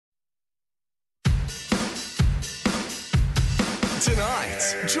tonight.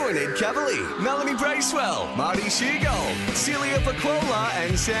 Join Ed Cavalier, Melanie Bracewell, Marty Sheargold, Celia Pacquola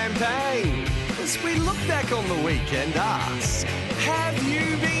and Sam Payne. As we look back on the week and ask, have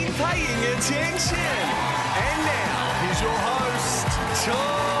you been paying attention? And now, here's your host,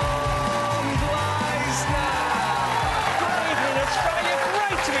 Tom Gleisner. Good evening, Australia.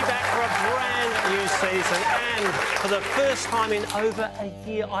 Great to be back for a brand new season. And for the first time in over a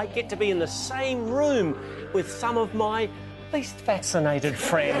year, I get to be in the same room with some of my least vaccinated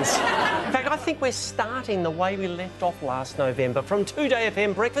friends. In fact, I think we're starting the way we left off last November. From 2Day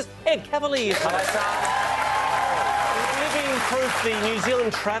FM Breakfast, Ed Cavalier. Living proof the New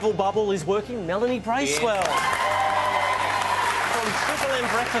Zealand travel bubble is working, Melanie Bracewell. From Triple M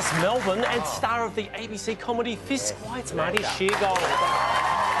Breakfast Melbourne and star of the ABC comedy Fisk White's Marty Sheargold.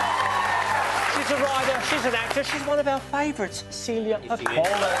 She's a writer, she's an actor, she's one of our favourites, Celia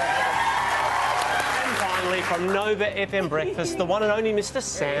Pacquola. And finally, from Nova FM Breakfast, the one and only Mr.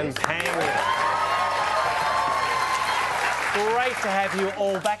 Sam Payne. Great to have you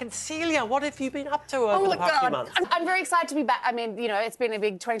all back. And Celia, what have you been up to over the past few months? I'm very excited to be back. I mean, you know, it's been a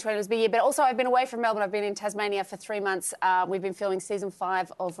big 2020 was a big year, but also I've been away from Melbourne. I've been in Tasmania for 3 months. We've been filming season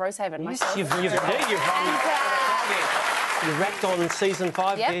 5 of Rosehaven. Yes, you've wrapped on season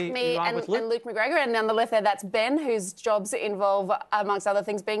 5. Yeah, me and Luke McGregor, and on the left there, that's Ben, whose jobs involve, amongst other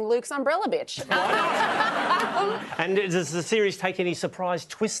things, being Luke's umbrella bitch. And does the series take any surprise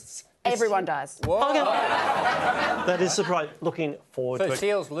twists? Everyone does. Whoa. Okay. That is surprise. Looking forward to it.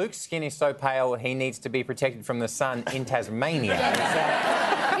 Seals, Luke's skin is so pale he needs to be protected from the sun in Tasmania.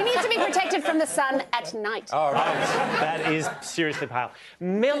 He needs to be protected from the sun at night. Oh, right. That is seriously pale.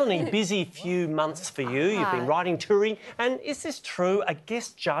 Melanie, busy few months for you. You've been writing, touring, and is this true? A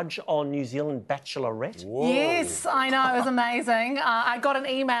guest judge on New Zealand Bachelorette? Whoa. Yes, I know, it was amazing. I got an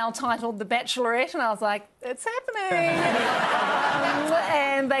email titled The Bachelorette and I was like, it's happening.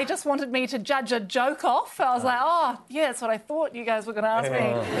 And they just wanted me to judge a joke off. I was like, oh, yeah, that's what I thought you guys were going to ask me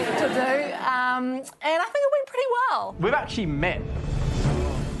to do. And I think it went pretty well. We've actually met.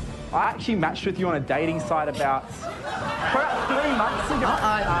 I actually matched with you on a dating site about 3 months ago.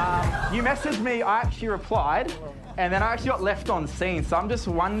 You messaged me, I actually replied, and then I actually got left on scene. So I'm just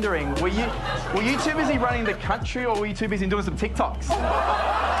wondering, were you too busy running the country or were you too busy doing some TikToks?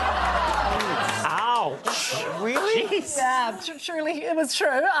 Ouch. Really? Jeez. Yeah, truly, it was true.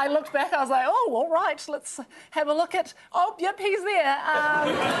 I looked back, I was like, oh, all right, let's have a look at... Oh, yep, he's there.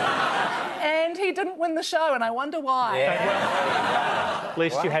 And he didn't win the show, and I wonder why. Yeah. At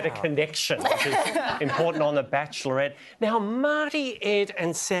least you had a connection, which is important on The Bachelorette. Now, Marty, Ed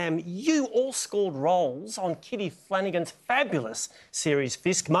and Sam, you all scored roles on Kitty Flanagan's fabulous series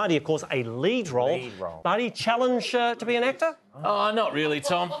Fisk. Marty, of course, a lead role. Marty, challenge to be an actor? Oh, not really,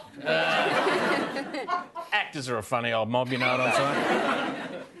 Tom. Actors are a funny old mob, you know what I'm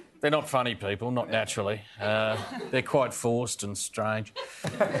saying? They're not funny people, not naturally. They're quite forced and strange.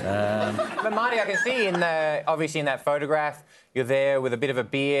 But Marty, I can see obviously in that photograph, you're there with a bit of a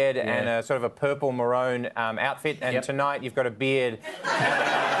beard and a sort of a purple maroon outfit, and tonight you've got a beard.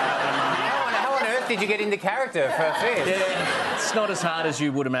 How on earth did you get into character for Fisk? Yeah, it's not as hard as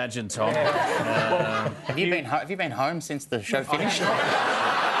you would imagine, Tom. Have you been home since the show finished?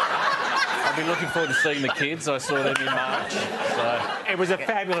 I've been looking forward to seeing the kids. I saw them in March. So. It was a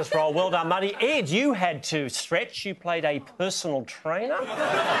fabulous role. Well done, Marty. Ed, you had to stretch. You played a personal trainer.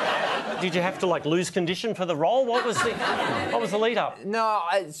 Did you have to, lose condition for the role? What was the lead-up? No,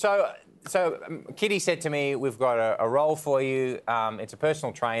 so Kitty said to me, we've got a role for you. It's a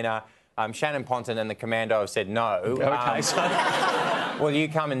personal trainer. Shannon Ponton and the Commando have said no. OK, so... Will you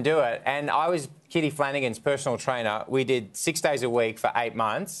come and do it? And I was Kitty Flanagan's personal trainer. We did 6 days a week for 8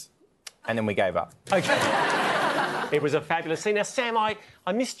 months, and then we gave up. OK. It was a fabulous scene. Now, Sam, I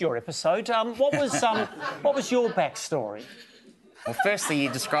missed your episode. What was your backstory? Well, firstly, you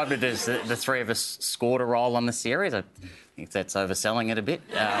described it as the three of us scored a role on the series. I think that's overselling it a bit.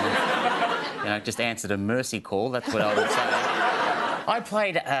 Just answered a mercy call, that's what I would say. I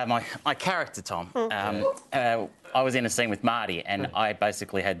played my character, Tom. I was in a scene with Marty, and I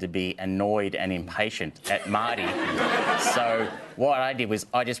basically had to be annoyed and impatient at Marty. So what I did was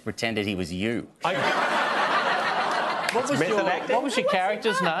I just pretended he was you. What was your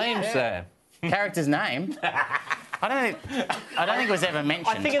character's name, Sam? Character's name? I don't think it was ever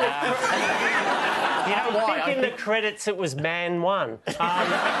mentioned. I think in the credits it was Man 1.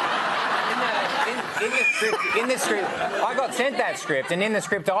 In the script, I got sent that script, and in the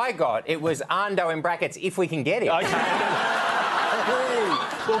script I got, it was Ando in brackets, if we can get it. Okay.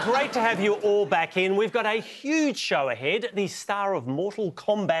 Well, great to have you all back in. We've got a huge show ahead. The star of Mortal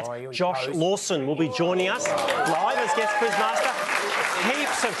Kombat, Josh Lawson, will be joining us live as guest quizmaster.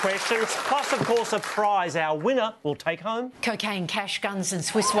 Heaps of questions, plus, of course, a prize. Our winner will take home cocaine, cash, guns and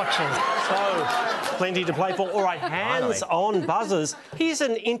Swiss watches. So, plenty to play for. All right, hands on buzzers. Here's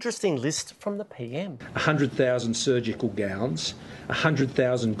an interesting list from the PM. 100,000 surgical gowns,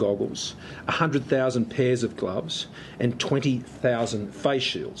 100,000 goggles, 100,000 pairs of gloves and 20,000 face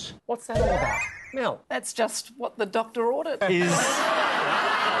shields. What's that all about? Mel? That's just what the doctor ordered.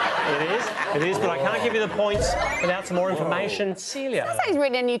 It is, but I can't give you the points without some more information. Celia? That's like he's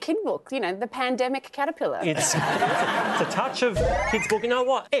written a new kid book, you know, The Pandemic Caterpillar. It's a touch of kids' book. You know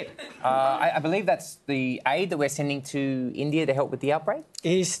what, Ed? I believe that's the aid that we're sending to India to help with the outbreak.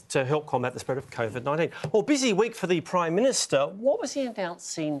 Is to help combat the spread of COVID-19. Well, busy week for the Prime Minister. What was he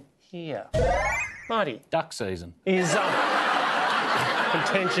announcing here? Marty? Duck season. Is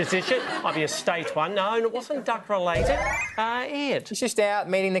contentious issue. Might be a state one. No, it wasn't duck-related. Ed? He's just out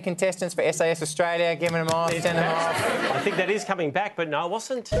meeting the contestants for SAS Australia, giving them off, sending them off. I think that is coming back, but no, it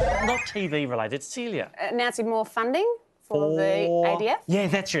wasn't. Not TV-related. Celia? Announcing more funding for the ADF? Yeah,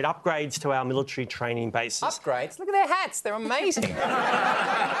 that's it. Upgrades to our military training bases. Upgrades? Look at their hats. They're amazing.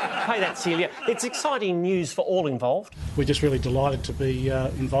 Hey, that, Celia. It's exciting news for all involved. We're just really delighted to be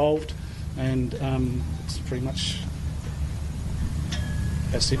involved, and it's pretty much...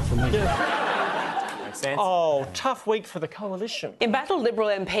 That's it for me. Makes sense. Oh, tough week for the coalition. Embattled Liberal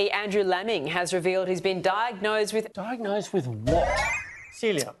MP Andrew Laming has revealed he's been diagnosed with... Diagnosed with what?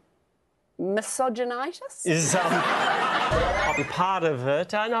 Celia? Misogynitis? Is, might be part of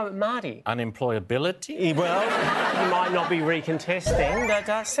it. No, Marty? Unemployability? Well, he might not be recontesting,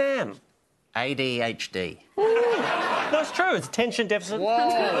 but Sam? ADHD. No, it's true. It's attention deficit.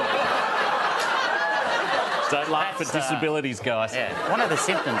 Whoa. Don't laugh at disabilities, guys. Yeah. One of the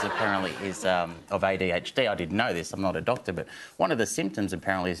symptoms, apparently, is of ADHD. I didn't know this. I'm not a doctor, but one of the symptoms,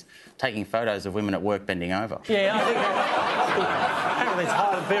 apparently, is taking photos of women at work bending over. Yeah, I think apparently it's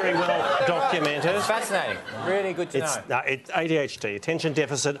very well documented. It's fascinating. Really good to know. No, it's ADHD, attention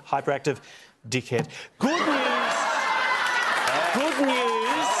deficit, hyperactive dickhead. Good news. Good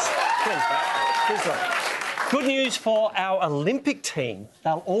news. Good news for our Olympic team.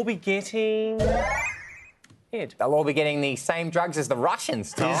 They'll all be getting... Ed. They'll all be getting the same drugs as the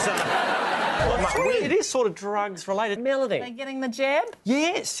Russians, Tom. It is sort of drugs related. Melanie. They're getting the jab?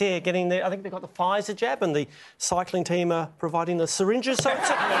 Yes, yeah, getting the... I think they've got the Pfizer jab and the cycling team are providing the syringes. So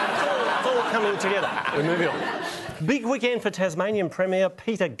it's all coming together. We're moving on. Big weekend for Tasmanian Premier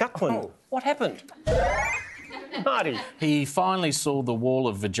Peter Gutwein. Oh. What happened? Marty. He finally saw the wall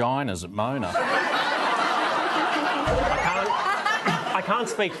of vaginas at Mona. I can't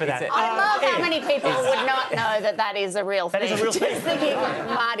speak for that. I love how many people would not know that that is a real thing. That is a real thing. Just thinking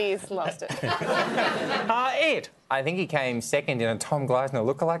Marty's lost it. Ed. I think he came second in a Tom Gleisner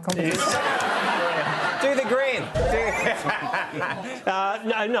lookalike competition. Do the grin.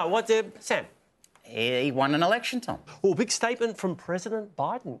 No, what the... Sam? He won an election, Tom. Well, big statement from President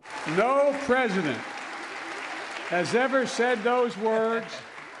Biden. No president has ever said those words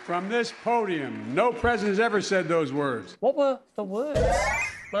from this podium. No president has ever said those words. What were the words,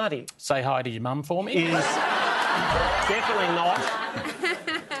 Marty? Say hi to your mum for me. Is definitely not.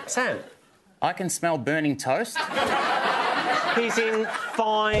 Sam? I can smell burning toast. He's in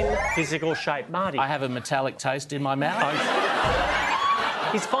fine physical shape. Marty? I have a metallic taste in my mouth.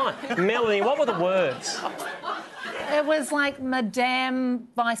 He's fine. Melanie, what were the words? It was like Madame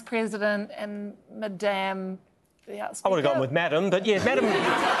Vice President and Madame... I would have gone with Madam, but yeah, Madam...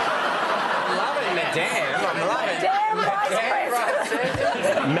 I'm loving Madame. I'm loving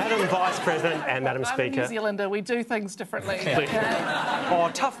Madam Vice President and Madam Speaker. I'm a New Zealander, we do things differently.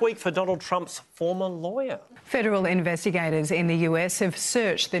 Oh, tough week for Donald Trump's former lawyer. Federal investigators in the US have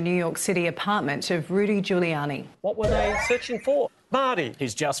searched the New York City apartment of Rudy Giuliani. What were they searching for? Marty?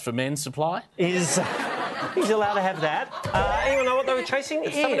 His Just for Men supply. He's allowed to have that. Anyone know what they were chasing?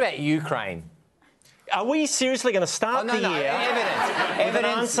 It's something about Ukraine. Are we seriously going to start the year with an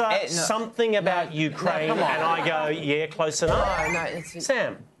answer something about Ukraine and I go, yeah, close enough? No, it's...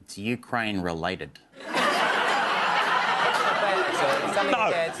 Sam? It's Ukraine-related.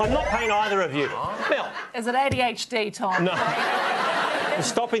 No, I'm not paying either of you. Mel? Is it ADHD, Tom? No. I'm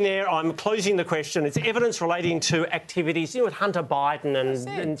stopping there. I'm closing the question. It's evidence relating to activities, with Hunter Biden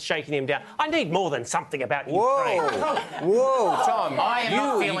and shaking him down. I need more than something about Ukraine. Whoa, Tom. I am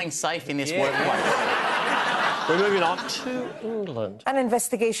not feeling safe in this workplace. We're moving on to England. An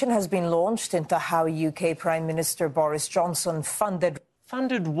investigation has been launched into how UK Prime Minister Boris Johnson funded...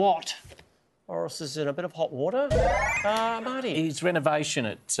 Funded what? Boris is in a bit of hot water. Marty. His renovation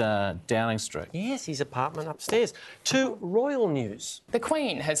at Downing Street. Yes, his apartment upstairs. To royal news. The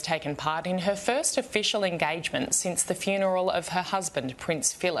Queen has taken part in her first official engagement since the funeral of her husband,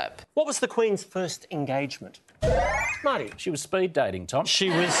 Prince Philip. What was the Queen's first engagement? Marty. She was speed dating, Tom. She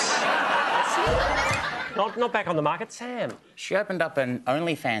was... not back on the market. Sam. She opened up an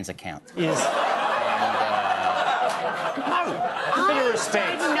OnlyFans account. Yes.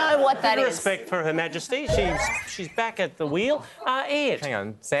 I don't know what that is. Respect for Her Majesty. She's back at the wheel. Ed. Hang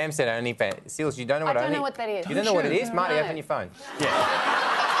on. Sam said OnlyFans. Seals, you don't know what I don't know what that is. You don't know what it is? Marty, open your phone. Yeah.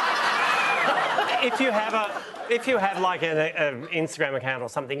 If you have like an Instagram account or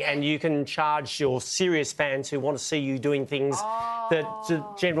something, and you can charge your serious fans who want to see you doing things that the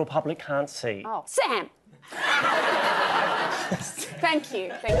general public can't see. Oh, Sam. Thank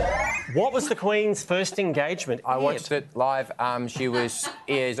you. What was the Queen's first engagement? I watched it live. She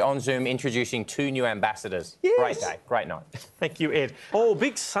is on Zoom introducing 2 new ambassadors. Yes. Great day, great night. Thank you, Ed. Oh,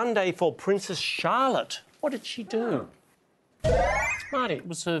 big Sunday for Princess Charlotte. What did she do? Marty. It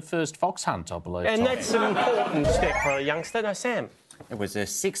was her first fox hunt, I believe. And Tom. that's an important step for a youngster. No, Sam. It was her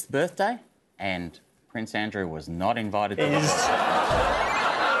 6th birthday, and Prince Andrew was not invited to the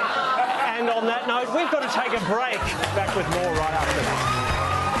And on that note, we've got to take a break. Back with more right after this.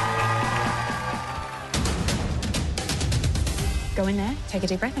 Go in there, take a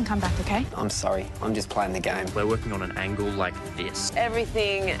deep breath and come back, OK? I'm sorry, I'm just playing the game. We're working on an angle like this.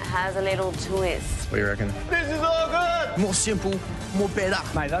 Everything has a little twist. What do you reckon? This is all good! More simple, more better.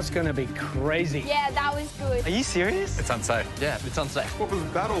 Mate, that's going to be crazy. Yeah, that was good. Are you serious? It's unsafe. Yeah, it's unsafe. What was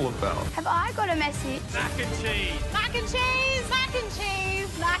that all about? Have I got a message? Mac and cheese. Mac and cheese, mac and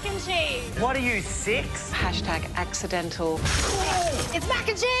cheese, mac and cheese. What are you, 6? Hashtag accidental. It's mac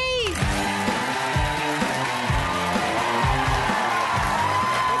and cheese!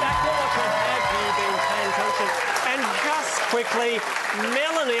 Quickly,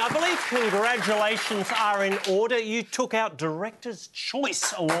 Melanie, I believe congratulations are in order. You took out Director's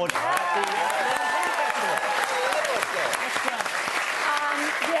Choice Award.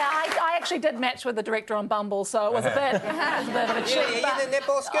 I actually did match with the director on Bumble, so it was a bit of a cheat. Are you in the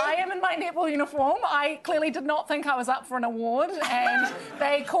netball skirt? I am in my netball uniform. I clearly did not think I was up for an award, and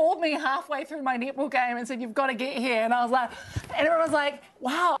they called me halfway through my netball game and said, "You've got to get here." And I was like, and everyone was like,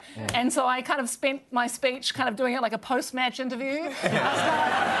 "Wow." And so I kind of spent my speech kind of doing it like a post-match interview.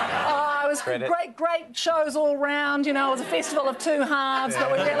 I was great shows all round. You know, it was a festival of 2 halves,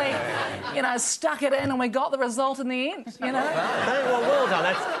 but we really, you know, stuck it in and we got the result in the end, you know. Well done.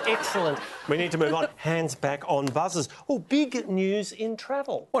 That's excellent. We need to move on. Hands back on buzzers. Oh, big news in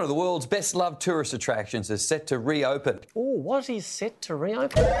travel. One of the world's best-loved tourist attractions is set to reopen. Oh, what is set to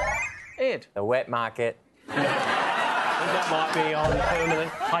reopen? Ed. The wet market. That might be on permanent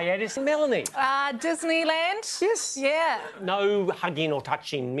hiatus. Melanie. Disneyland. Yes. Yeah. No hugging or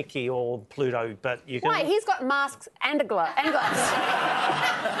touching Mickey or Pluto, but you can... Wait, he's got masks and a glass.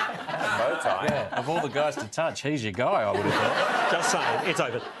 Bow tie. Yeah. Of all the guys to touch, he's your guy, I would have thought. Just saying, it's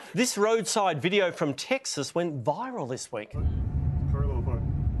open. This roadside video from Texas went viral this week.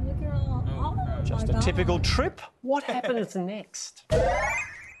 Just a typical trip. What happens next?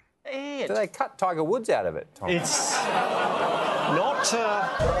 Ed. Do they cut Tiger Woods out of it, Tom? It's not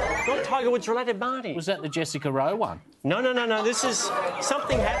Tiger Woods related, Marty. Was that the Jessica Rowe one? No. This is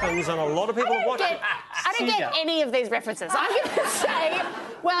something happens and a lot of people have watched it. I don't get any of these references. I'm going to say,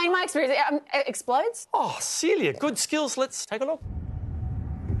 well, in my experience, it explodes. Oh, Celia, good skills. Let's take a look.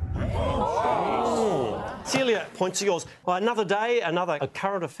 Celia, points to yours. Well, another day, another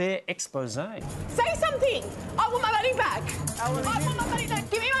current affair expose. Say something. I want my money back. I want my money back.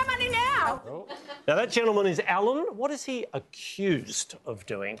 Give me my money now. Now, that gentleman is Alan. What is he accused of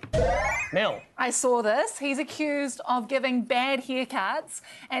doing? Mel. I saw this. He's accused of giving bad haircuts,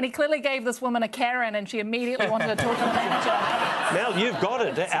 and he clearly gave this woman a Karen, and she immediately wanted to talk to him. Mel, you've got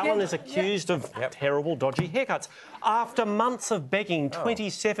it. Alan is accused of terrible, dodgy haircuts. After months of begging,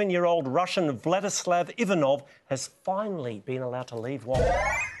 27-year-old Russian Vladislav Ivanov has finally been allowed to leave. What?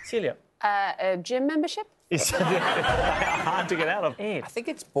 Celia. A gym membership? It's hard to get out of. Ed. I think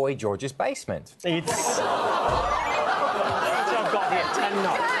it's Boy George's basement. It's... I've got here. And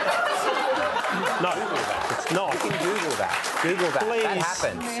no. No, it's not. You can Google that. Google that. Please. That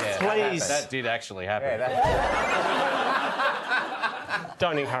happens. Yeah, please. That did actually happen. Yeah,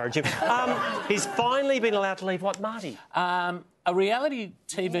 Don't encourage him. He's finally been allowed to leave. What, Marty? A reality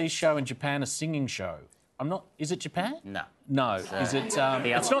TV show in Japan, a singing show. I'm not... Is it Japan? No. No. Is it...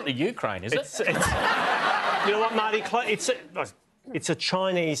 it's not the Ukraine, is it? You know what, Marty? It's a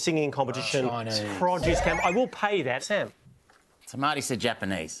Chinese singing competition. Chinese. Produce camp. I will pay that. Sam. So Marty said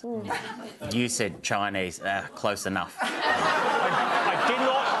Japanese. You said Chinese. Close enough. I did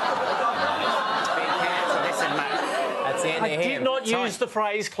not. Listen, mate. That's the end I of him. did not use the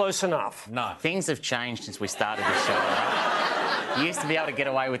phrase close enough. No. Things have changed since we started the show. Right? You used to be able to get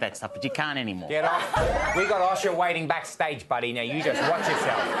away with that stuff, but you can't anymore. Get off. We got Osher waiting backstage, buddy. Now you just watch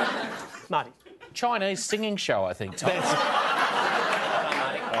yourself. Marty. Chinese singing show, I think, Tom.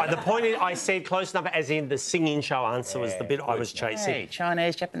 The point is, I said close enough, as in the singing show answer was the bit I was chasing. Hey,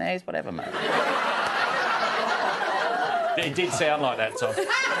 Chinese, Japanese, whatever, mate. It did sound like that, Tom.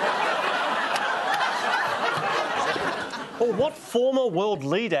 Well, what former world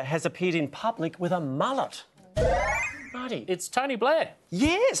leader has appeared in public with a mullet? Marty. It's Tony Blair.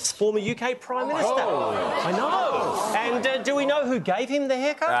 Yes, former UK Prime Minister. Oh. I know. And do we know who gave him the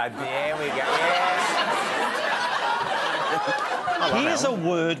haircut? There we go. Yes. Here's a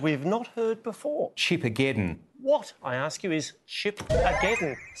word we've not heard before. Chipageddon. What, I ask you, is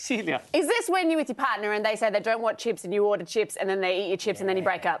Chipageddon? Celia. Is this when you're with your partner and they say they don't want chips and you order chips and then they eat your chips and then you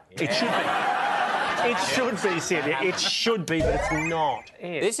break up? It should be. It should be, Celia. It should be, but it's not.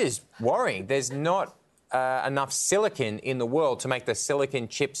 Ed. This is worrying. There's not enough silicon in the world to make the silicon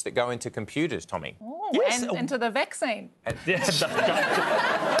chips that go into computers, Tommy. Oh, Yes. and into the vaccine. Ed.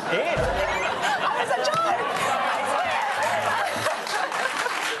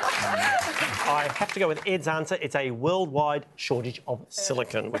 I have to go with Ed's answer. It's a worldwide shortage of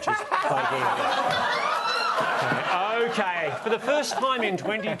silicon, which is plaguing. OK, for the first time in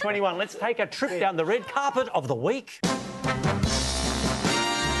 2021, let's take a trip down the red carpet of the week.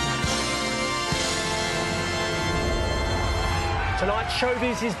 Tonight's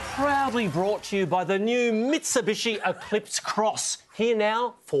Showbiz is proudly brought to you by the new Mitsubishi Eclipse Cross. Here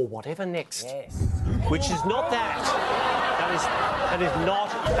now for whatever next. Yes. Which is not that. That is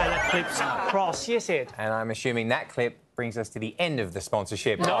not an Eclipse Cross. Yes, Ed. And I'm assuming that clip brings us to the end of the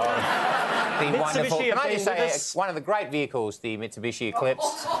sponsorship. No. The wonderful. Mitsubishi Can I have just been say, with us. it's one of the great vehicles, the Mitsubishi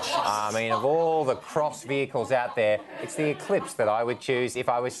Eclipse. I mean, of all the cross vehicles out there, it's the Eclipse that I would choose if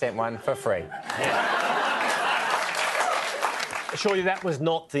I was sent one for free. Assure you that was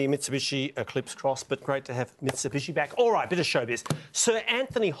not the Mitsubishi Eclipse Cross, but great to have Mitsubishi back. All right, bit of showbiz. Sir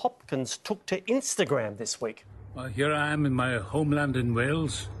Anthony Hopkins took to Instagram this week. Well, here I am in my homeland in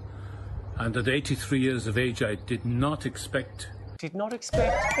Wales, and at 83 years of age, I did not expect... Did not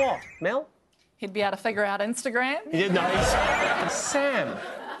expect what, Mel? He'd be able to figure out Instagram. Yeah, no, he's Sam.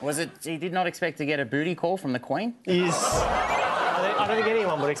 Was it he did not expect to get a booty call from the Queen? I don't think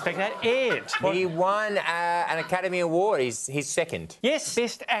anyone would expect that. Ed. He won an Academy Award. He's second. Yes,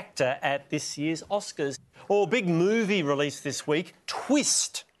 Best Actor at this year's Oscars. Well, big movie released this week,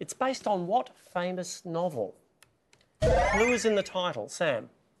 Twist. It's based on what famous novel? Clue is in the title, Sam.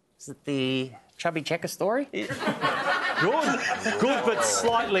 Is it the Chubby Checker story? Good, but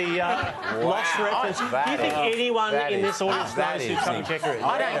slightly lost reference. Do you think anyone in this audience knows who Chubby Checker is?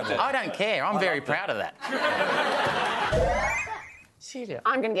 I don't care. I'm very proud of that. Celia.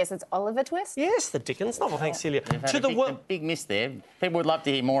 I'm going to guess it's Oliver Twist. Yes, the Dickens novel. Thanks, Celia. To the big miss there. People would love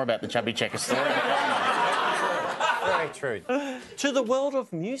to hear more about the Chubby Checker story. Very true. To the world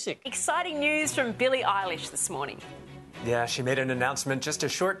of music. Exciting news from Billie Eilish this morning. Yeah, she made an announcement just a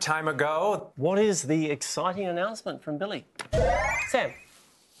short time ago. What is the exciting announcement from Billie? Sam.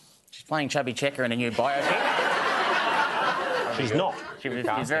 She's playing Chubby Checker in a new biopic. She's not.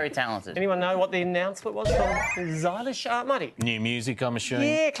 She's very talented. Anyone know what the announcement was from Eilish? Marty? New music, I'm assuming.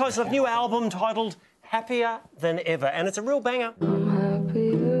 Yeah, close enough. New album titled Happier Than Ever, and it's a real banger.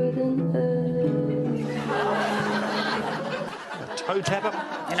 Toe tapper.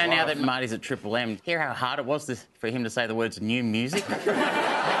 You know, now that Marty's at Triple M, hear how hard it was for him to say the words new music? couldn't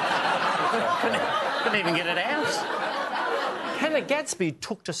even get it out. Hannah Gadsby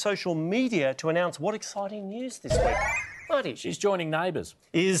took to social media to announce what exciting news this week. Marty. She's joining Neighbours.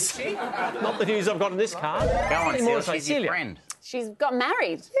 Is she? Not the news I've got in this card. Go on, More Celia, she's your friend. She's got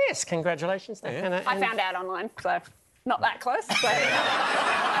married. Yes, congratulations to Hannah. I found out online, so not that close. But...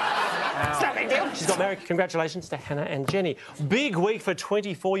 it's no big deal. She's got married. Congratulations to Hannah and Jenny. Big week for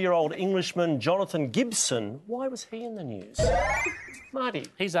 24-year-old Englishman Jonathan Gibson. Why was he in the news? Marty.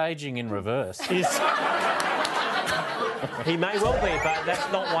 He's ageing in reverse. He may well be, but that's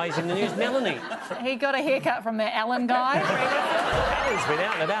not why he's in the news. Melanie. He got a haircut from that Alan guy. Alan's been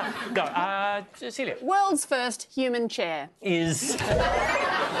out and about. No, Celia. World's first human chair. Is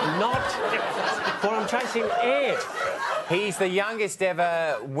not what I'm chasing. Ed. He's the youngest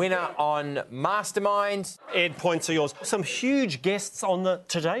ever winner on Mastermind. Ed, points are yours. Some huge guests on the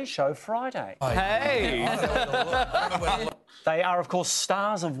Today Show Friday. Hey! They are, of course,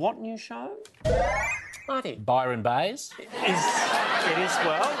 stars of what new show? Marty. Byron Bays.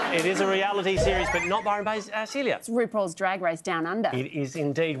 It is a reality series, but not Byron Bays. Celia. It's RuPaul's Drag Race Down Under. It is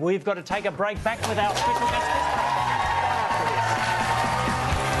indeed. We've got to take a break. Back with our special guest.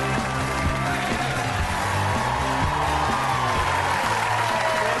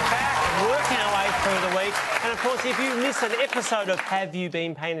 Through the week. And of course, if you miss an episode of Have You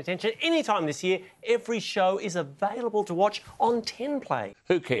Been Paying Attention anytime this year, every show is available to watch on 10Play.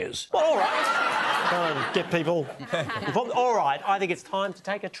 Who cares? Well, all right. Get people involved. All right, I think it's time to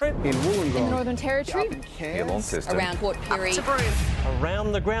take a trip In the Northern Territory, around Port Pirie,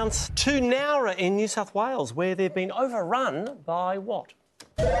 around the grounds to Nowra in New South Wales, where they've been overrun by what?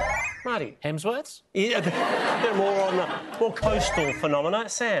 Marty. Hemsworths? Yeah, they're more coastal phenomena.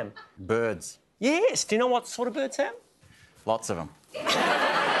 Sam. Birds. Yes. Do you know what sort of birds, Sam? Lots of them.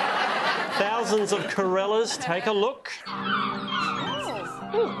 Thousands of corellas. Take a look.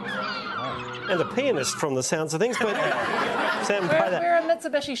 And a pianist from the sounds of things, but Sam, play that. We're a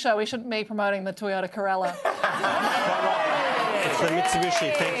Mitsubishi show. We shouldn't be promoting the Toyota Corolla. It's the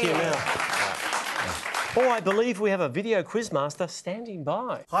Mitsubishi. Thank you now. Oh, I believe we have a video quizmaster standing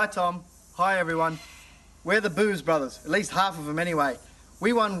by. Hi, Tom. Hi, everyone. We're the Booze Brothers, at least half of them anyway.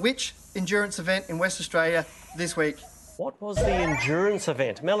 We won which endurance event in West Australia this week? What was the endurance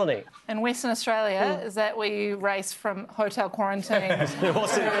event? Melanie? In Western Australia, is that where you race from hotel quarantine? It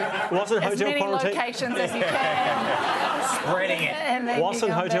wasn't hotel as many quarantine. locations as you can. Spreading it. And then Wasn't you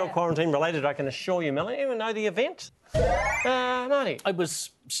come hotel back. quarantine related, I can assure you, Melanie. You even know the event? Marty? It was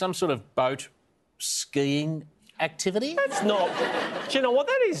some sort of boat skiing activity. That's not... Do you know what?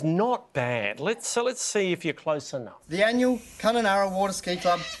 That is not bad. Let's see if you're close enough. The annual Kununurra Water Ski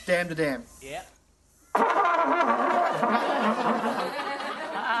Club, Dam to Dam. Yeah.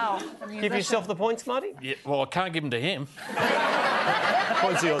 Wow. Give yourself the points, Marty. Yeah, well, I can't give them to him.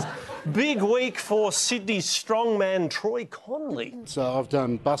 Points yours. Big week for Sydney strongman Troy Connolly. So I've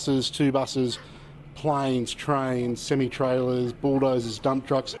done buses, 2 buses, planes, trains, semi-trailers, bulldozers, dump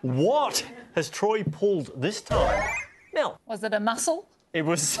trucks. What has Troy pulled this time? Mel. Was it a muscle? It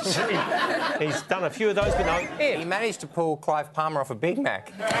was... he's done a few of those, but no. Yeah. He managed to pull Clive Palmer off a Big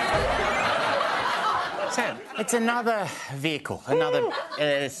Mac. Sam. It's another vehicle.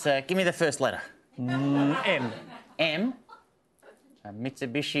 Give me the first letter. M. M.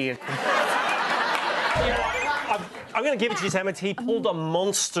 Mitsubishi. I'm going to give it to you, Sam. He pulled a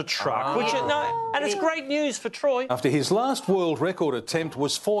monster truck, which and it's great news for Troy. After his last world record attempt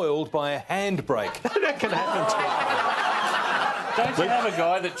was foiled by a handbrake. That can happen to Don't you have a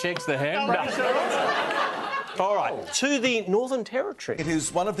guy that checks the handbrake? All right, to the Northern Territory. It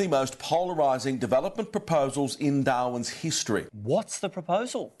is one of the most polarising development proposals in Darwin's history. What's the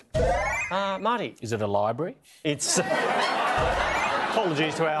proposal? Marty. Is it a library? It's...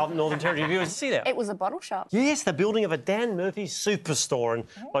 Apologies to our Northern Territory viewers. See that? It was a bottle shop. Yes, the building of a Dan Murphy superstore, and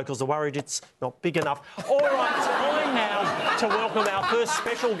locals are worried it's not big enough. All right, time now to welcome our first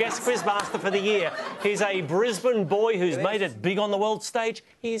special guest quizmaster for the year. He's a Brisbane boy who's made it big on the world stage.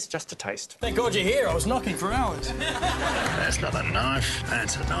 Here's just a taste. Thank God you're here. I was knocking for hours. That's not a knife,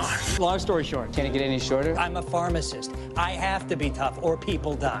 that's a knife. Long story short, Can it get any shorter? I'm a pharmacist. I have to be tough or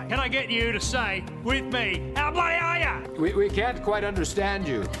people die. Can I get you to say with me, how bloody are ya? We can't quite understand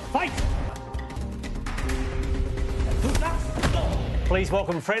you. Fight! Please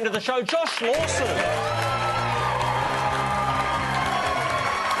welcome friend of the show, Josh Lawson.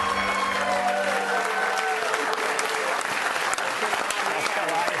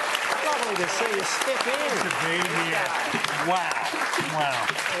 To see you step in. To be here. Wow.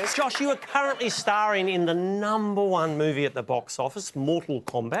 Yes, Josh, you are currently starring in the #1 movie at the box office, Mortal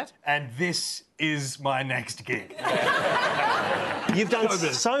Kombat. And this is my next gig. You've done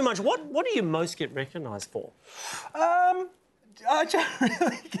so much. What do you most get recognised for? I don't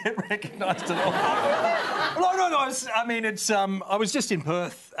really get recognised at all. No. I was just in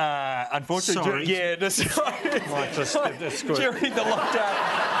Perth, unfortunately. Sorry. That's right. During the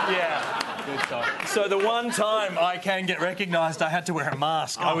lockdown. Yeah. So the one time I can get recognised, I had to wear a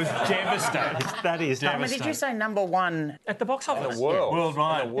mask. I was devastated. That is Did you say #1 at the box office? In the world.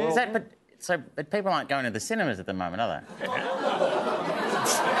 Worldwide. In the world. But people aren't going to the cinemas at the moment, are they?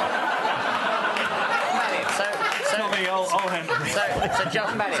 Tell me, I'll handle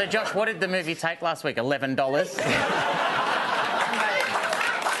it. So, Josh, what did the movie take last week? $11?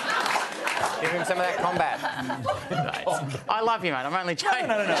 Give him some of that combat. I love you, mate. I'm only joking.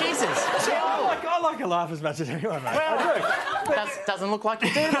 No. Jesus. See, I like a laugh as much as anyone, mate. I do. Doesn't look like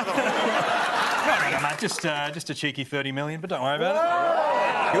you do, by the way. No, mate. Just a cheeky 30 million, but don't worry about it.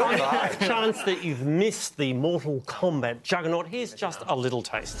 On the chance that you've missed the Mortal Kombat juggernaut, here's just a little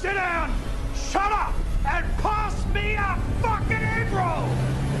taste. Sit down, shut up, and pass me a fucking egg roll!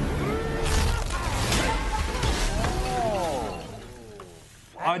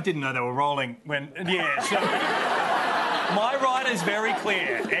 I didn't know they were rolling when... Yeah, so... My writer's very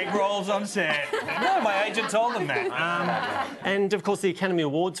clear. Egg rolls on set. No, my agent told them that. And, of course, the Academy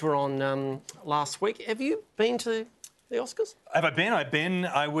Awards were on last week. Have you been to the Oscars? Have I been?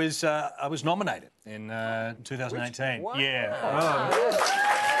 I was nominated in 2018. What? Yeah.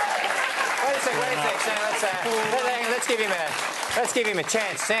 Wait a sec, Sam. Let's give him a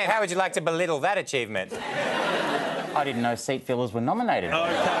chance. Sam, how would you like to belittle that achievement? I didn't know seat fillers were nominated.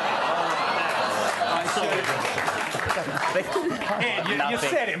 Ed, you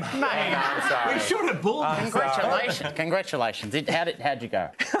set him. Mate, I'm sorry. We should have bulled him. Congratulations. Congratulations. How'd you go?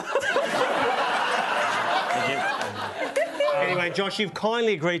 Anyway, Josh, you've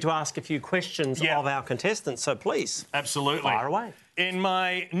kindly agreed to ask a few questions of our contestants, so please. Absolutely. Fire away. In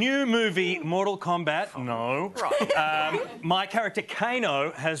my new movie, Mortal Kombat, my character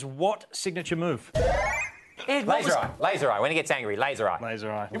Kano has what signature move? Ed, laser eye. When he gets angry, laser eye.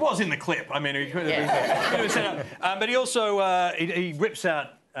 Laser eye. It was in the clip. I mean, he could have set up. But he also he rips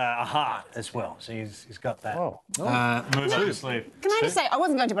out a heart as well. So he's got that move up his sleeve. Can I just say, I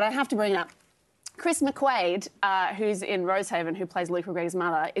wasn't going to, but I have to bring it up. Chris McQuaid, who's in Rosehaven, who plays Luke McGregor's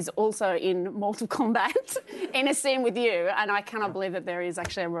mother, is also in Mortal Kombat in a scene with you, and I cannot believe that there is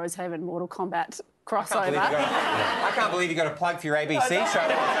actually a Rosehaven Mortal Kombat crossover. I can't believe you got a plug for your ABC show.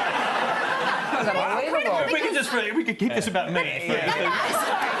 We could keep this about me. It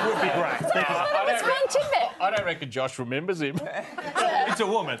would be great. It's one tidbit. I don't reckon Josh remembers him. It's a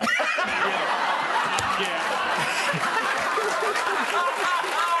woman. This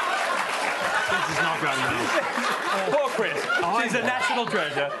is not going well. Poor Chris. She's a national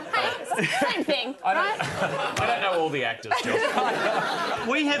treasure. Same thing, right? I don't know all the actors, Josh.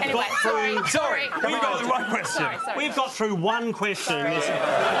 We have got through... Sorry, we got one question. We've got through one question.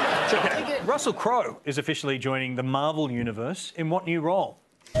 Okay. Russell Crowe is officially joining the Marvel Universe. In what new role?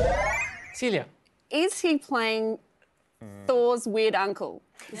 Celia. Is he playing Thor's weird uncle?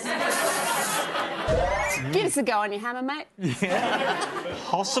 Give us a go on your hammer, mate.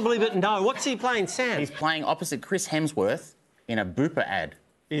 Possibly, but no. What's he playing, Sam? He's playing opposite Chris Hemsworth in a Bupa ad.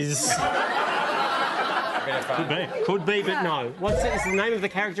 Could be, but no. What's the name of the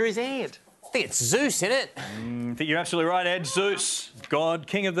character? Is Ed? I think it's Zeus, isn't it? I think you're absolutely right, Ed. Zeus, God,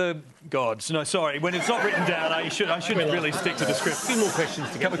 king of the gods. No, sorry, when it's not written down, I should really stick to the script. A few more questions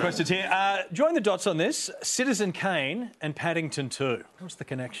to A couple of questions here. Join the dots on this. Citizen Kane and Paddington 2. What's the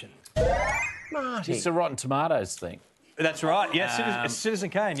connection? Marty. It's a Rotten Tomatoes thing. That's right, yeah. Citizen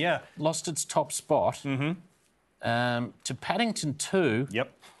Kane, yeah. Lost its top spot. To Paddington 2.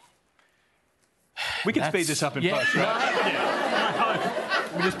 Yep. We can speed this up in post, right?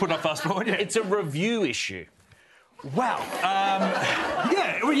 We just put it on fast forward, It's a review issue. Wow.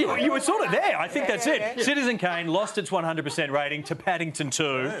 You were sort of there. I think that's it. Citizen Kane lost its 100% rating to Paddington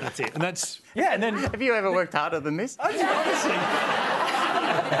 2. That's it. And that's... Yeah, and then... Have you ever worked harder than this? Honestly...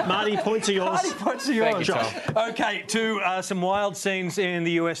 Marty, points are yours. Marty, points are yours. Thank you, Tom. OK, to some wild scenes in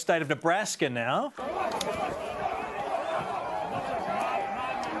the US state of Nebraska now.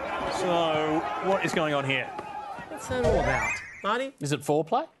 So, what is going on here? What's that all about? Marty? Is it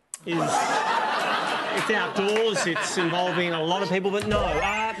foreplay? It's outdoors, it's involving a lot of people, but no.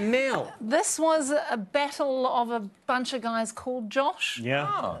 Mel. This was a battle of a bunch of guys called Josh.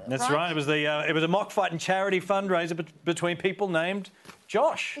 Yeah, that's right. It was a mock fight and charity fundraiser between people named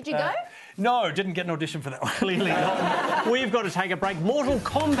Josh. Did you go? No, didn't get an audition for that one. Clearly not. We've got to take a break. Mortal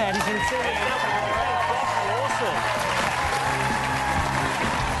Kombat is in series. Awesome.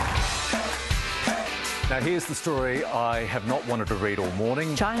 Now, here's the story I have not wanted to read all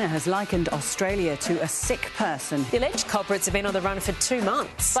morning. China has likened Australia to a sick person. The alleged culprits have been on the run for 2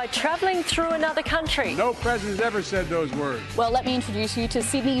 months. By travelling through another country. No president's ever said those words. Well, let me introduce you to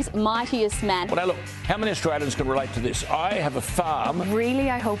Sydney's mightiest man. Well, now, look, how many Australians can relate to this? I have a farm. Really,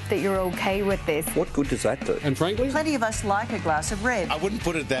 I hope that you're OK with this. What good does that do? And frankly, Plenty of us like a glass of red. I wouldn't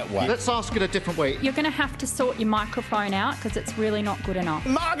put it that way. Let's ask it a different way. You're going to have to sort your microphone out because it's really not good enough.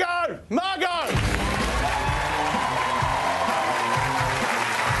 Margot! Margot!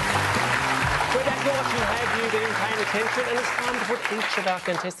 We're back, Josh. Have you been paying attention? And it's time to put each of our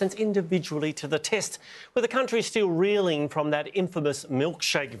contestants individually to the test. With the country still reeling from that infamous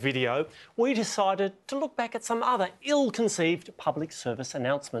milkshake video, we decided to look back at some other ill-conceived public service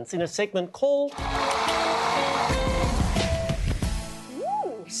announcements in a segment called...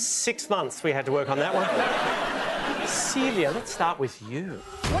 6 months we had to work on that one. Celia, let's start with you.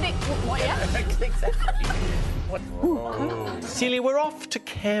 Celia, we're off to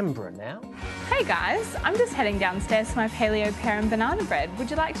Canberra now. Hey guys, I'm just heading downstairs to my paleo pear and banana bread. Would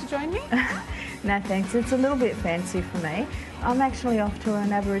you like to join me? No thanks, it's a little bit fancy for me. I'm actually off to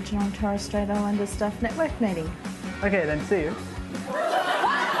an Aboriginal and Torres Strait Islander Staff Network meeting. Okay, then see you.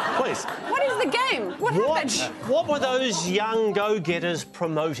 Please. What is the game? What happened? What were those young go-getters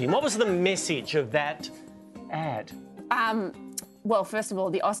promoting? What was the message of that ad? Well, first of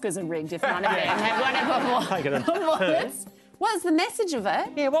all, the Oscars are rigged if none of them have won a Taking a performance. What's the message of it?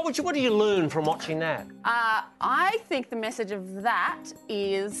 Yeah, what do you learn from watching that? I think the message of that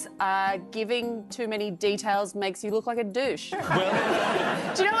is giving too many details makes you look like a douche.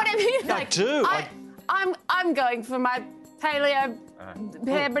 Well, do you know what I mean? I do. I'm going for my paleo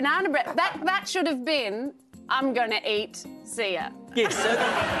pear banana bread. That should have been, I'm going to eat, see ya. Yes,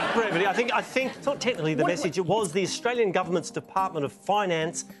 brevity. I think it's not technically the message. It was the Australian government's Department of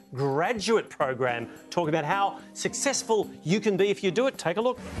Finance graduate program talking about how successful you can be if you do it. Take a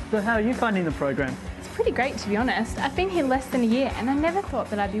look. So how are you finding the program? It's pretty great, to be honest. I've been here less than a year and I never thought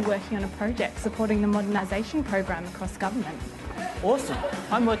that I'd be working on a project supporting the modernisation program across government. Awesome.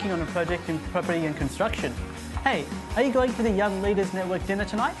 I'm working on a project in property and construction. Hey, are you going for the Young Leaders Network dinner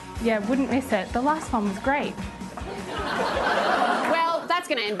tonight? Yeah, wouldn't miss it. The last one was great. Well, that's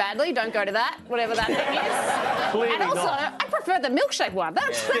going to end badly. Don't go to that, whatever that thing is. Clearly and also, not. I prefer the milkshake one. At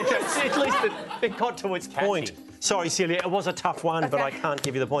least it got to its point. Sorry, Celia, it was a tough one, but I can't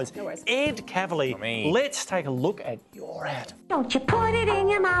give you the points. No worries. Ed Cavalier, let's take a look at your ad. Don't you put it in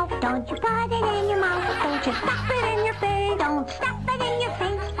your mouth, don't you put it in your mouth, don't you stuff it in your face, don't stuff it in your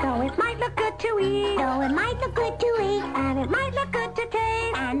face. Though it might look good to eat, though it might look good to eat, and it might look good to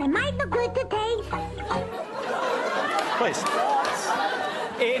taste, and it might look good to taste. Please.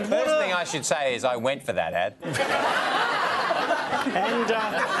 Ed, First thing I should say is I went for that ad. And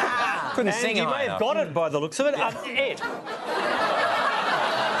couldn't sing you high may enough. have got it by the looks of it. Ed,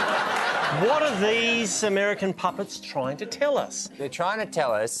 what are these American puppets trying to tell us? They're trying to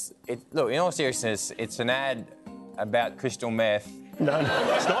tell us, look, in all seriousness, it's an ad about crystal meth. No,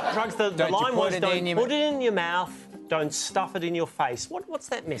 it's not drugs. The line was, don't put it in your mouth, don't stuff it in your face. What's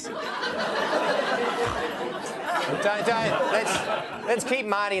that message? Let's keep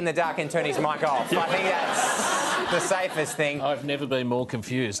Marty in the dark and turn his mic off. I think that's the safest thing. I've never been more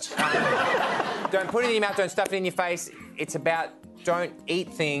confused. Don't put it in your mouth, don't stuff it in your face. It's about don't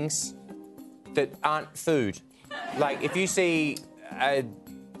eat things that aren't food. Like, if you see a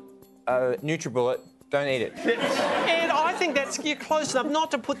NutriBullet, don't eat it. Ed, I think you're close enough not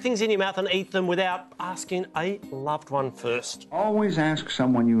to put things in your mouth and eat them without asking a loved one first. Always ask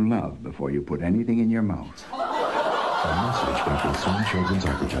someone you love before you put anything in your mouth. A message from Concerned Children's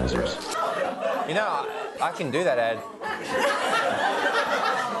Advertisers. You know, I can do that ad.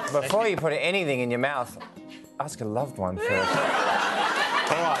 Before you put anything in your mouth, ask a loved one first.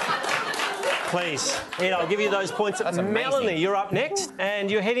 All right. Please, Ed, I'll give you those points. That's Melanie, amazing. you're up next,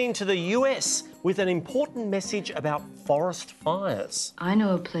 and you're heading to the US with an important message about forest fires. I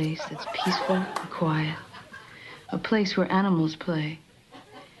know a place that's peaceful and quiet, a place where animals play.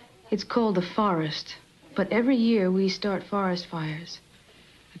 It's called the forest, but every year we start forest fires.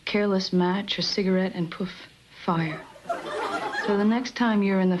 A careless match or cigarette and poof, fire. So the next time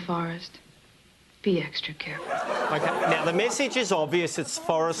you're in the forest, be extra careful. OK, now the message is obvious, it's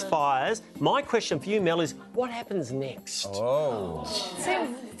forest fires. My question for you, Mel, is what happens next? Oh.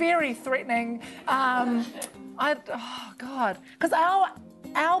 Seems very threatening. Oh, God. Because our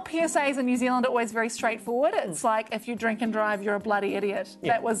PSAs in New Zealand are always very straightforward. It's like, if you drink and drive, you're a bloody idiot.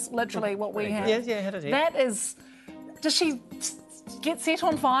 Yeah. That was literally what we had. Yeah, had it here. That is... Does she get set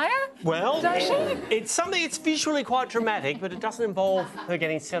on fire? Well, Does she? it's something, it's visually quite dramatic, but it doesn't involve her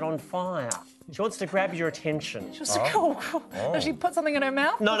getting set on fire. She wants to grab your attention. Just cool. Does she put something in her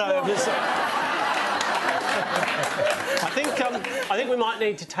mouth? No, it was... I think we might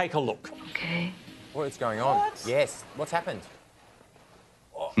need to take a look. Okay. What is going on? What? Yes. What's happened?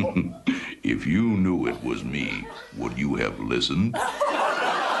 If you knew it was me, would you have listened?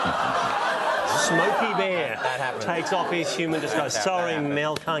 Smokey Bear That happened. takes off his human disguise. Sorry,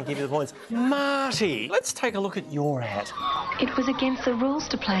 Mel, can't give you the points. Marty, let's take a look at your ad. It was against the rules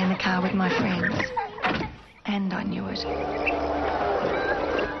to play in the car with my friends. And I knew it.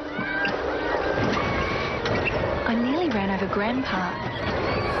 I nearly ran over Grandpa.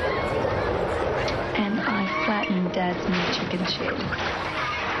 And I flattened Dad's new chicken shed.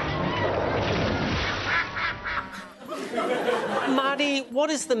 Marty, what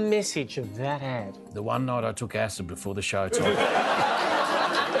is the message of that ad? The one night I took acid before the show time.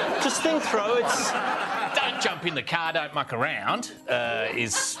 Just think through, it's... jump in the car, don't muck around,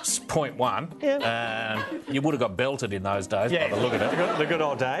 is point one. Yeah. You would have got belted in those days, by the look of it. The good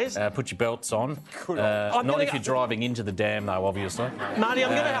old days. Put your belts on. Not if you're driving into the dam, though, obviously. Marty,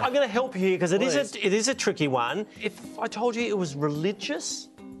 I'm going to help you here because it is a tricky one. If I told you it was religious...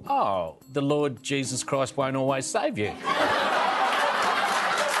 Oh, the Lord Jesus Christ won't always save you.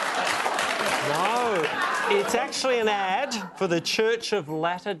 No, it's actually an ad for the Church of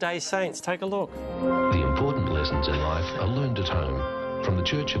Latter-day Saints. Take a look. The important lessons in life are learned at home from the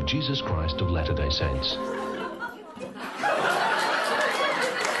Church of Jesus Christ of Latter-day Saints.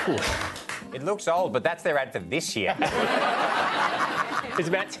 It looks old, but that's their ad for this year. It's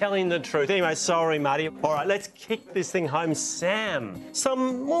about telling the truth. Anyway, sorry, Marty. All right, let's kick this thing home. Sam,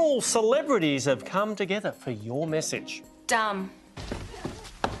 some more celebrities have come together for your message. Dumb.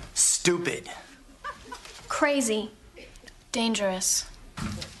 Stupid. Crazy. Dangerous.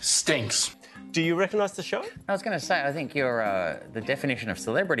 Stinks. Do you recognise the show? I was going to say, I think you're the definition of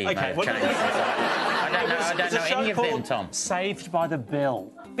celebrity may have what- changed. I don't know any of them, Tom. Saved by the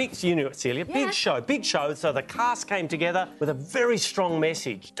Bell. You knew it, Celia. Big show. So the cast came together with a very strong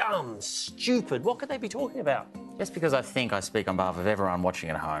message. Dumb, stupid. What could they be talking about? Just because I think I speak on behalf of everyone watching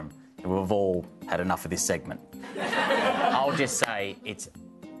at home, we've all had enough of this segment. I'll just say it's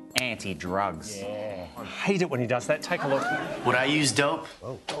anti-drugs. Yeah. I hate it when he does that. Take a look. Would I use dope?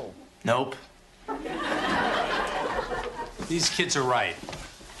 Oh. Nope. These kids are right.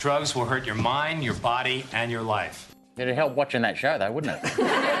 Drugs will hurt your mind, your body, and your life. It'd help watching that show, though, wouldn't it?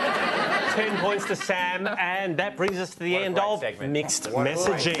 10 points to Sam, and that brings us to the end of mixed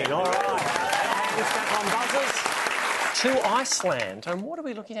messaging. All right. Hands back on buzzers. To Iceland. And what are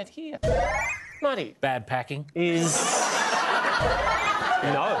we looking at here? Marty. Bad packing.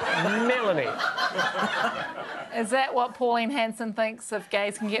 No, Melanie. Is that what Pauline Hanson thinks if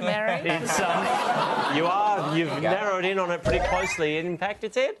gays can get married? You've narrowed in on it pretty closely. In fact,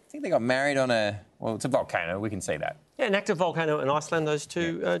 it's Ed. I think they got married on it's a volcano, we can see that. Yeah, an active volcano in Iceland. Those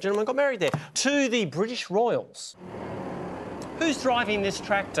two gentlemen got married there. To the British Royals. Who's driving this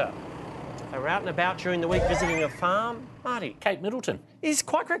tractor? They were out and about during the week visiting a farm. Marty. Kate Middleton. Is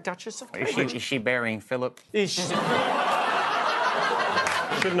quite correct, Duchess of Cambridge. Is she burying Philip? Is she...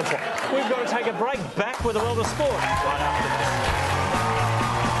 Shouldn't have. We've got to take a break. Back with the world of sport right after this.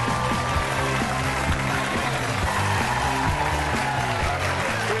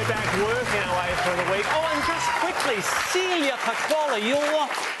 We're back working our way through the week. Oh, and just quickly, Celia Pacquola, you're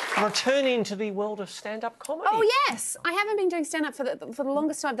returning to the world of stand-up comedy. Oh, yes. I haven't been doing stand-up for the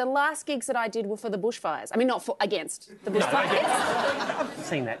longest time. The last gigs that I did were for the bushfires. I mean, not against the bushfires. I've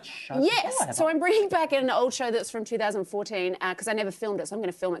seen that show. Yes. So I'm bringing back an old show that's from 2014 because I never filmed it, so I'm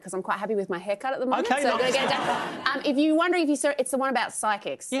going to film it because I'm quite happy with my haircut at the moment. Okay, so I'm going to get it done. If you're wondering if you saw it's the one about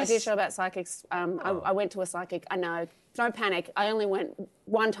psychics. Yes. I did a show about psychics. I went to a psychic. I know. Don't panic. I only went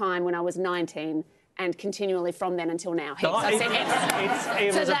one time when I was 19. And continually from then until now.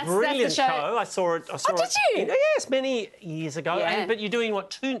 It was a brilliant show. I saw it. Did you? Yes, many years ago. Yeah. But you're doing,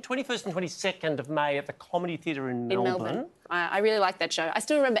 21st and 22nd of May at the Comedy Theatre in Melbourne. I really liked that show. I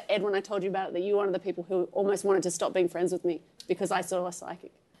still remember, Ed, when I told you about it, that you were one of the people who almost wanted to stop being friends with me because I saw a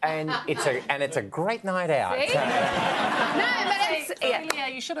psychic. And it's a great night out. See? No, but it's... Yeah,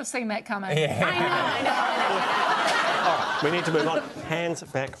 you should have seen that coming. Yeah. I know. All right, we need to move on. Hands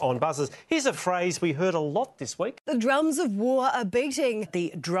back on buzzers. Here's a phrase we heard a lot this week. The drums of war are beating.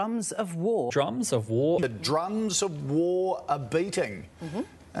 The drums of war. Drums of war. The drums of war are beating.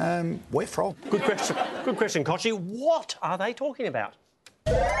 Where from? Good question. Good question, Kochi. What are they talking about?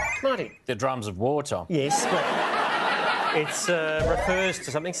 Marty. The drums of war, Tom. Yes, but it refers to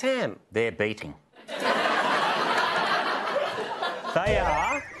something. Sam. They're beating. They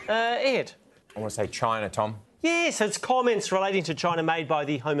are Ed. I want to say China, Tom. Yes, it's comments relating to China made by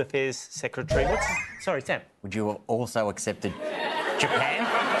the Home Affairs Secretary. Sorry, Sam. Would you have also accepted Japan?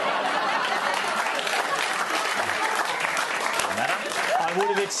 I would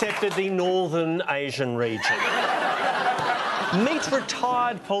have accepted the Northern Asian region. Meet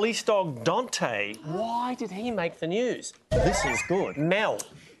retired police dog Dante. Why did he make the news? This is good. Mel.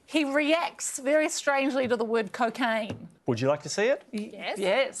 He reacts very strangely to the word cocaine. Would you like to see it? Yes.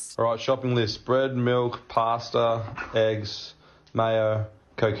 Yes. All right, shopping list. Bread, milk, pasta, eggs, mayo,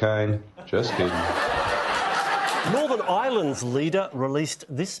 cocaine. Just kidding. Northern Ireland's leader released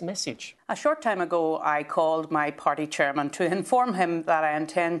this message. A short time ago, I called my party chairman to inform him that I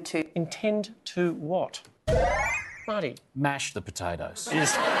intend to... Intend to what? Marty. Mash the potatoes.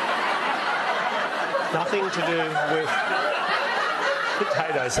 Is nothing to do with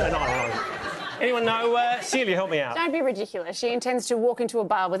potatoes. No. Anyone know? Celia, help me out. Don't be ridiculous. She intends to walk into a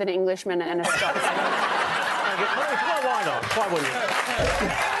bar with an Englishman and a Scotsman. Well, why not? Why wouldn't you?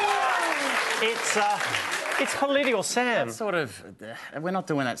 It's political, Sam. That's sort of... we're not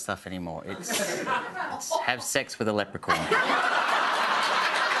doing that stuff anymore. It's have sex with a leprechaun.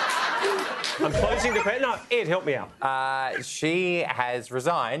 I'm closing the question. No, Ed, help me out. She has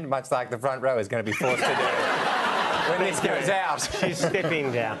resigned, much like the front row is going to be forced to do when this goes out. She's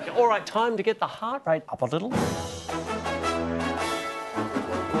stepping down. All right, time to get the heart rate up a little.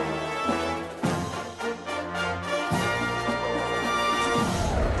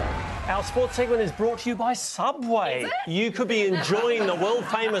 Our sports segment is brought to you by Subway. You could be enjoying the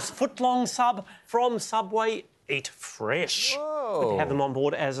world-famous footlong sub from Subway. Eat fresh. Whoa. We have them on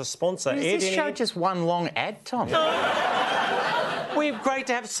board as a sponsor. Is this show just one long ad, Tom? We're great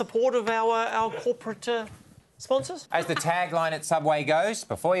to have support of our corporate sponsors. As the tagline at Subway goes,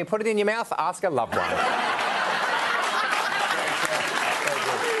 before you put it in your mouth, ask a loved one.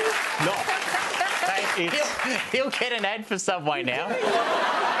 He'll get an ad for Subway now.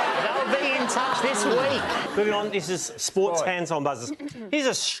 They'll be in touch this week. Moving on, this is sports hands-on buzzers. Here's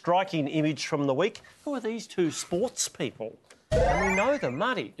a striking image from the week. Who are these two sports people? And we know them,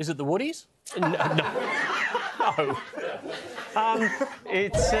 Marty. Is it the Woodies? No.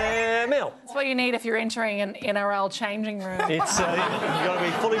 It's Mel. That's what you need if you're entering an NRL changing room. It's you've got to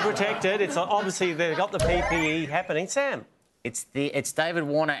be fully protected. It's obviously they've got the PPE happening. Sam. It's David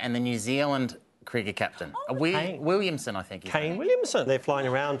Warner and the New Zealand cricket captain. Williamson, I think. Kane Williamson. They're flying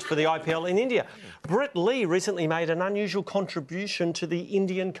around for the IPL in India. Brett Lee recently made an unusual contribution to the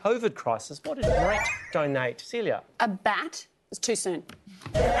Indian COVID crisis. What did Brett donate? Celia? A bat? It's too soon.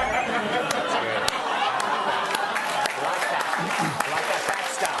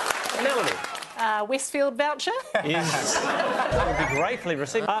 Melanie? Westfield voucher? Yes. That would be gratefully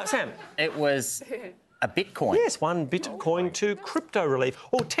received. Sam? It was a Bitcoin. Yes, one Bitcoin to crypto relief.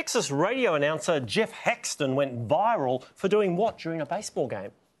 Well, Texas radio announcer Jeff Haxton went viral for doing what during a baseball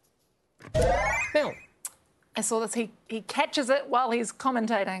game? Mel? I saw this. He catches it while he's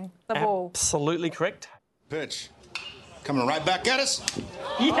commentating the ball. Absolutely correct. Pitch. Coming right back at us.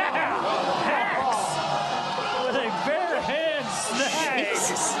 Yeah! Hax! With a bare hand snag.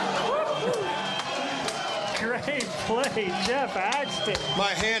 Great play, Jeff Axton. My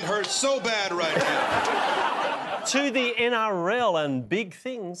hand hurts so bad right now. To the NRL, and big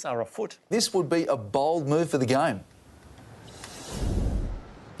things are afoot. This would be a bold move for the game.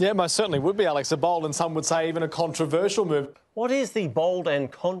 Yeah, most certainly would be, Alex. A bold and some would say even a controversial move. What is the bold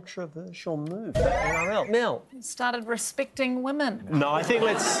and controversial move for NRL? Mel? He started respecting women. No, I think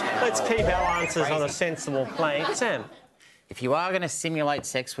let's keep our answers on a sensible plane. Sam? If you are going to simulate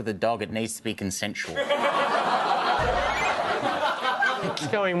sex with a dog, it needs to be consensual. It's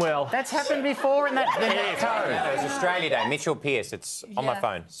going well. That's happened before in that code. It was Australia Day. Mitchell Pearce. It's on my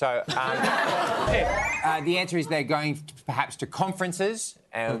phone. So the answer is they're going perhaps to conferences,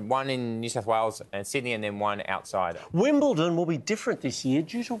 and one in New South Wales and Sydney, and then one outside. Wimbledon will be different this year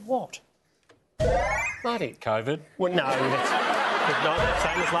due to what? Marty? COVID? Well, no, that's not the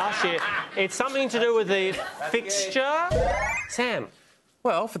same as last year. It's something to do with the fixture. Sam?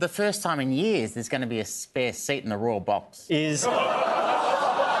 Well, for the first time in years, there's going to be a spare seat in the Royal Box.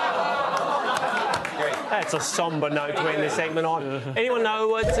 That's a sombre note to end this segment on. Anyone know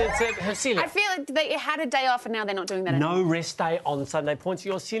what's Celia? I feel like they had a day off and now they're not doing that anymore. No rest day on Sunday. Points to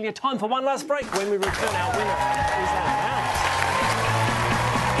your Celia. Time for one last break. When we return, our winner is announced.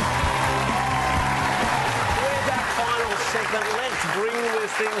 With that final segment, let's bring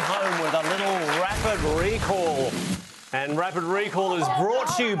this thing home with a little rapid recall. And Rapid Recall is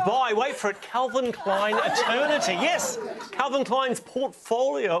brought to you by, wait for it, Calvin Klein Eternity. Yes, Calvin Klein's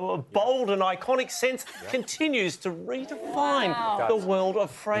portfolio of bold and iconic scents continues to redefine the world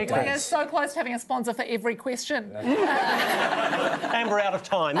of fragrance. We're so close to having a sponsor for every question. And we're out of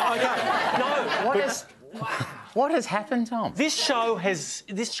time. Okay. No. What has happened, Tom? This show is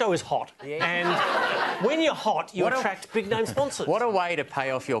hot. Yeah. And when you're hot, you attract big-name sponsors. What a way to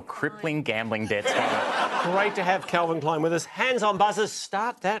pay off your crippling gambling debts, Tom. Great to have Calvin Klein with us. Hands on buzzers,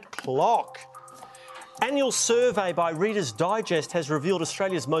 start that clock. Annual survey by Reader's Digest has revealed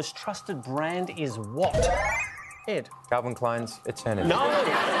Australia's most trusted brand is what? Ed? Calvin Klein's Eternity. No,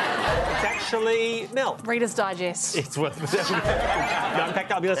 it's actually Mel. Reader's Digest. It's worth it. No, in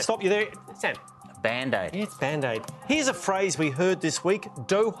fact, I'll be able to stop you there. Sam. Band-Aid. Yeah, it's Band-Aid. Here's a phrase we heard this week,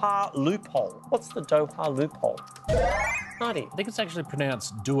 Doha loophole. What's the Doha loophole? Marty? I think it's actually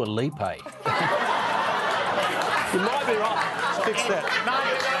pronounced Dua Lipa. You might be right. Fix that. Marty,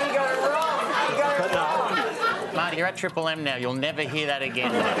 you got it wrong. Marty, you're at Triple M now. You'll never hear that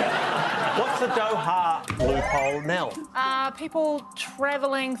again. What's the Doha loophole, Mel? People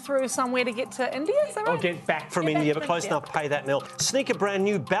travelling through somewhere to get to India, is that right? Or get back from India, but close enough. Pay that, Mel. Sneaker brand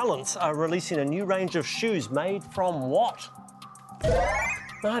New Balance are releasing a new range of shoes made from what?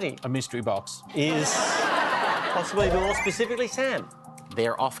 Marty. A mystery box. Is possibly more specifically, Sam.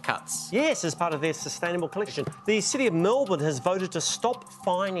 They're offcuts. Yes, as part of their sustainable collection. The City of Melbourne has voted to stop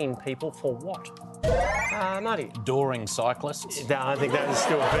fining people for what? Marty. Dooring cyclists. No, I think that is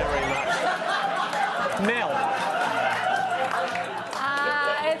still very much. Mel.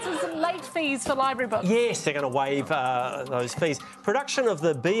 It's late fees for library books. Yes, they're going to waive those fees. Production of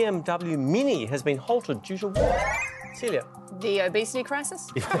the BMW Mini has been halted due to what? Celia. The obesity crisis?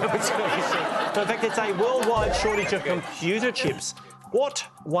 In fact, it's a worldwide shortage of computer chips. What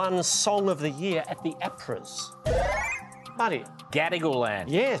won Song of the Year at the APRAs? Marty. Gadigal Land.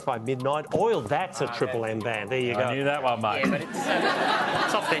 Yes, by Midnight Oil. That's a Triple M band. There you go. I knew that one, mate. Yeah, but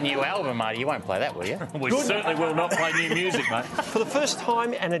it's off their new album, Marty. You won't play that, will you? We certainly will not play new music, mate. For the first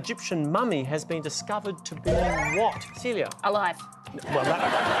time, an Egyptian mummy has been discovered to be what? Celia? Alive. Well,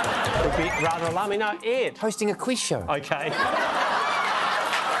 that would be rather alarming. No, Ed. Hosting a quiz show. OK.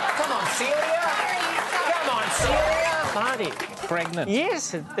 Come on, Celia. Come on, Celia. Marty. Pregnant.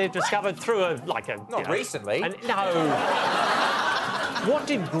 Yes, they're discovered through a... Not recently. No. What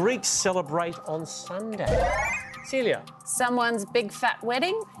did Greeks celebrate on Sunday? Celia. Someone's big fat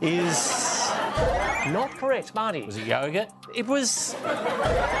wedding? Is not correct, Marty. Was it yogurt? It was... Yogurt!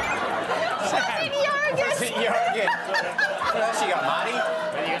 Was it yogurt? What else you got, Marty?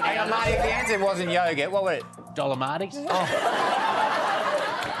 Hang on, Marty, if the answer wasn't yogurt, what was it? Dolomites? Oh.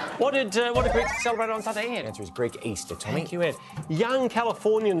 What did Greeks celebrate on Sunday, Ed? The answer is Greek Easter, Tommy. Thank you, Ed. Young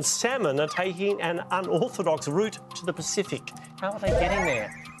Californian salmon are taking an unorthodox route to the Pacific. How are they getting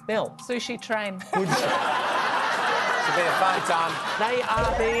there? Mel? Sushi train. It's a bit of fun time. They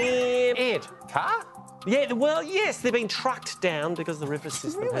are being... Ed? Car? Yeah, well, yes, they're being trucked down because the river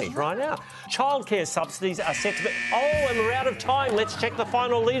system has dried out. Childcare subsidies are set to be... Oh, and we're out of time. Let's check the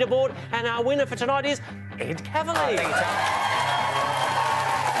final leaderboard. And our winner for tonight is Ed Cavalier. Thank you, Tom.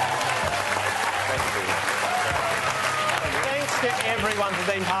 To everyone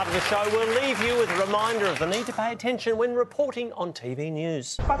for being part of the show. We'll leave you with a reminder of the need to pay attention when reporting on TV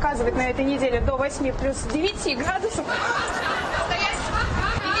news. Показывает на этой неделе до 8 плюс 9 градусов.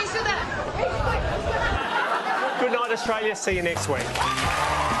 Good night, Australia. See you next week.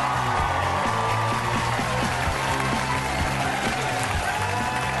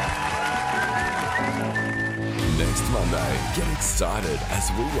 Next Monday, get excited as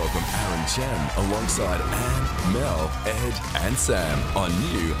we welcome Aaron Chen alongside Anne, Mel, Ed and Sam on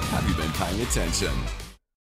new Have You Been Paying Attention?